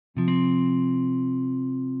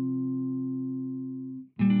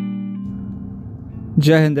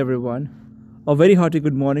Jai Hind everyone. A very hearty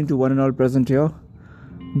good morning to one and all present here.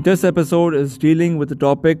 This episode is dealing with a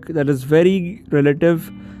topic that is very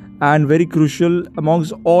relative and very crucial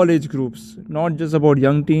amongst all age groups, not just about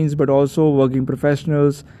young teens but also working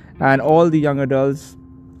professionals and all the young adults,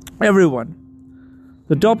 everyone.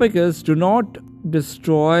 The topic is do not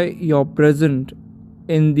destroy your present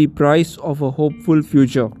in the price of a hopeful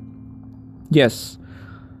future. Yes,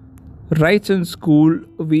 right in school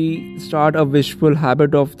we start a wishful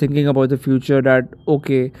habit of thinking about the future that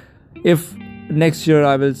okay, if next year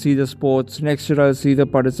I will see the sports, next year I'll see the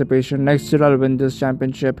participation, next year I'll win this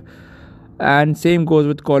championship. And same goes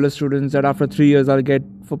with college students that after 3 years I'll get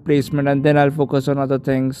for placement and then I'll focus on other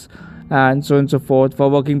things, and so on and so forth. For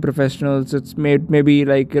working professionals, it's maybe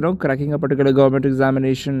like cracking a particular government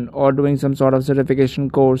examination or doing some sort of certification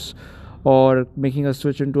course or making a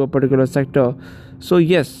switch into a particular sector. So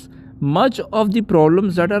yes, much of the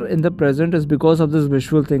problems that are in the present is because of this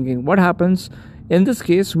visual thinking. What happens in this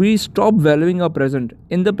case, we stop valuing our present.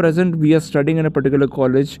 In the present, we are studying in a particular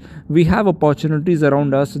college, we have opportunities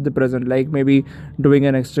around us in the present, like maybe doing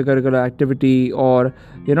an extracurricular activity or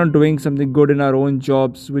doing something good in our own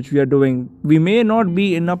jobs which we are doing. We may not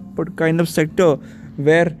be in a kind of sector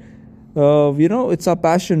where it's our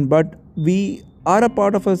passion, but we are a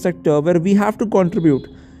part of a sector where we have to contribute.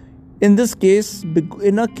 In this case,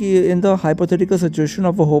 in the hypothetical situation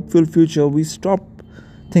of a hopeful future, we stop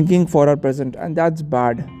thinking for our present, and that's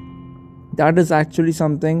bad. That is actually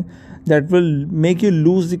something that will make you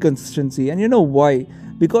lose the consistency. And you know why?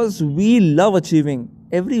 Because we love achieving.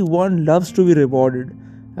 Everyone loves to be rewarded.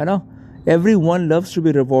 Everyone loves to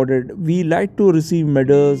be rewarded. We like to receive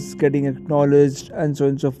medals, getting acknowledged, and so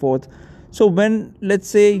on and so forth. So when, let's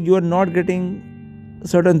say, you are not getting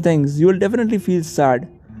certain things, you will definitely feel sad,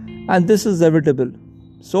 and this is inevitable.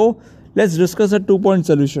 So let's discuss a 2-point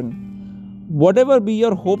solution. Whatever be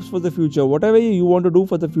your hopes for the future, whatever you want to do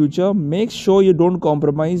for the future, make sure you don't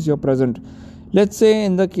compromise your present. Let's say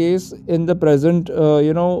in the present,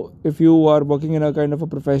 if you are working in a kind of a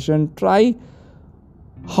profession, try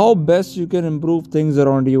how best you can improve things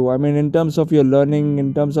around you. I mean, in terms of your learning,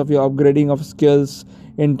 in terms of your upgrading of skills,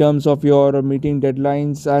 in terms of your meeting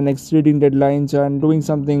deadlines and exceeding deadlines and doing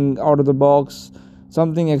something out of the box,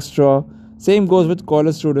 something extra. Same goes with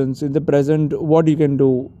college students. In the present, what you can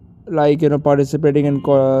do, like participating in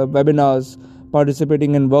webinars,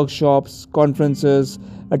 participating in workshops, conferences,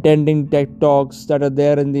 attending tech talks that are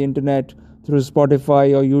there in the internet through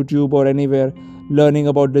Spotify or YouTube or anywhere, learning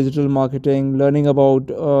about digital marketing, learning about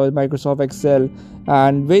Microsoft Excel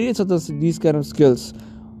and various other these kind of skills.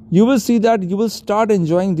 You will see that you will start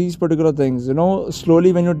enjoying these particular things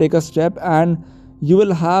slowly when you take a step, and you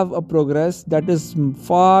will have a progress that is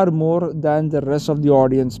far more than the rest of the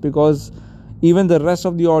audience, because even the rest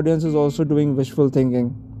of the audience is also doing wishful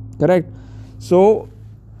thinking, correct? So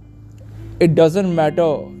it doesn't matter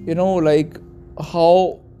like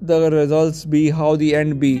how the results be, how the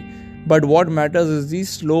end be, but what matters is the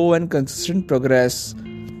slow and consistent progress.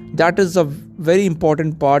 That is a very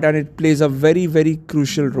important part, and it plays a very, very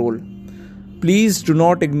crucial role. Please do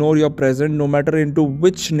not ignore your present, no matter into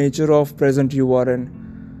which nature of present you are in.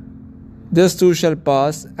 This too shall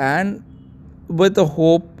pass, and with a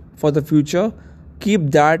hope for the future,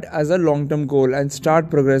 keep that as a long-term goal and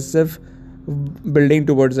start progressive building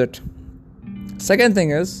towards it. Second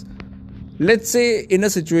thing is, let's say in a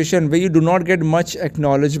situation where you do not get much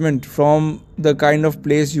acknowledgement from the kind of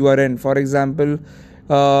place you are in. For example,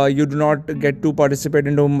 you do not get to participate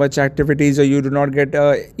in much activities, or you do not get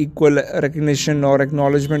equal recognition or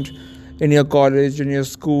acknowledgement in your college, in your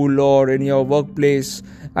school, or in your workplace.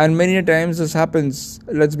 And many times this happens,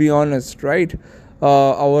 let's be honest, right?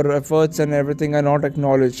 Our efforts and everything are not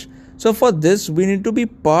acknowledged. So for this, we need to be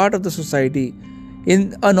part of the society.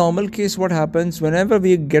 In a normal case, what happens whenever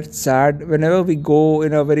we get sad, whenever we go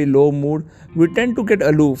in a very low mood, we tend to get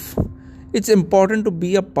aloof. It's important to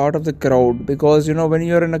be a part of the crowd, because when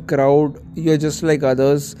you're in a crowd, you're just like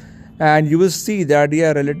others, and you will see that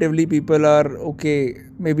relatively people are okay,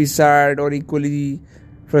 maybe sad or equally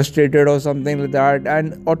frustrated or something like that,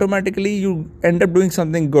 and automatically you end up doing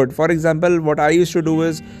something good. For example, what I used to do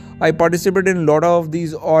is I participated in a lot of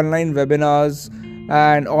these online webinars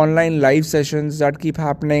and online live sessions that keep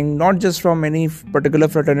happening, not just from any particular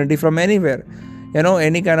fraternity, from anywhere,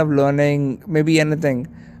 any kind of learning, maybe anything.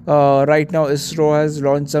 Right now ISRO has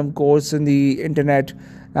launched some course in the internet,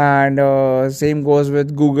 and same goes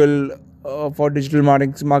with Google for digital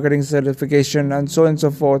marketing certification, and so on and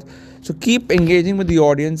so forth. So keep engaging with the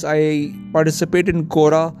audience. I participate in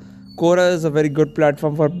Quora. Quora is a very good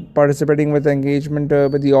platform for participating with engagement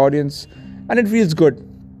with the audience, and it feels good.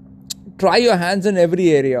 try your hands in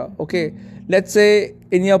every area. Okay, let's say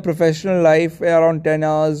in your professional life around 10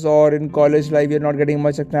 hours, or in college life you're not getting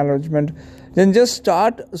much acknowledgement, then just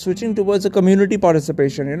start switching towards a community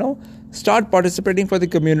participation. Start participating for the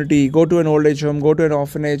community. Go to an old age home, go to an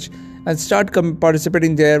orphanage, and start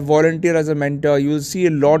participating there. Volunteer as a mentor. You'll see a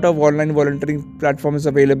lot of online volunteering platforms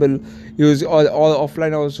available. Use all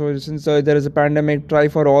offline also. Since there is a pandemic, try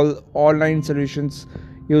for all online solutions.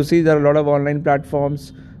 You'll see there are a lot of online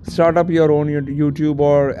platforms. Start up your own YouTube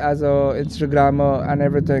or as a Instagrammer and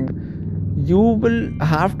everything. You will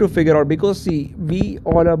have to figure out, because see, we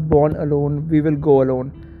all are born alone, we will go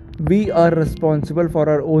alone. We are responsible for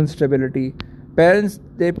our own stability. Parents,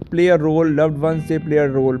 they play a role, loved ones, they play a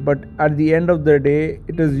role, but at the end of the day,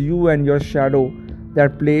 it is you and your shadow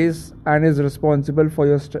that plays and is responsible for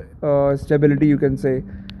your stability, you can say,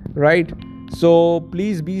 right? So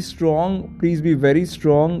please be strong, please be very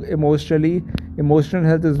strong emotionally. Emotional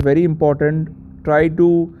health is very important. Try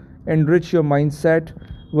to enrich your mindset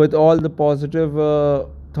with all the positive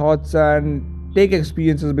thoughts, and take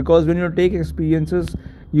experiences, because when you take experiences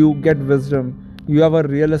you get wisdom. You have a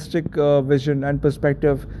realistic vision and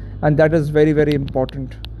perspective, and that is very, very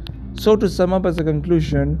important. So to sum up as a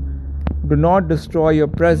conclusion, do not destroy your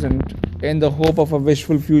present in the hope of a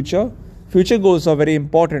wishful future. Future goals are very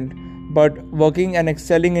important, but working and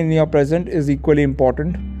excelling in your present is equally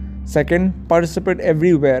important. Second, participate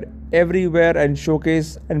everywhere and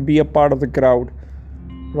showcase and be a part of the crowd.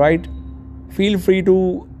 Right? Feel free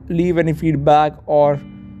to leave any feedback or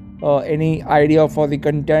any idea for the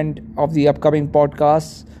content of the upcoming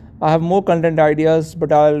podcasts. I have more content ideas,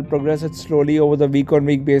 but I'll progress it slowly over the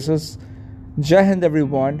week-on-week basis. Jai Hind,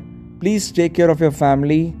 everyone. Please take care of your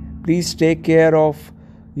family. Please take care of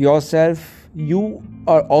yourself. You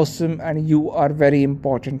are awesome and you are very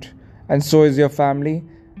important. And so is your family,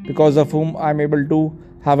 because of whom I'm able to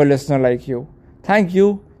have a listener like you. Thank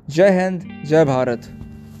you. Jai Hind, Jai Bharat.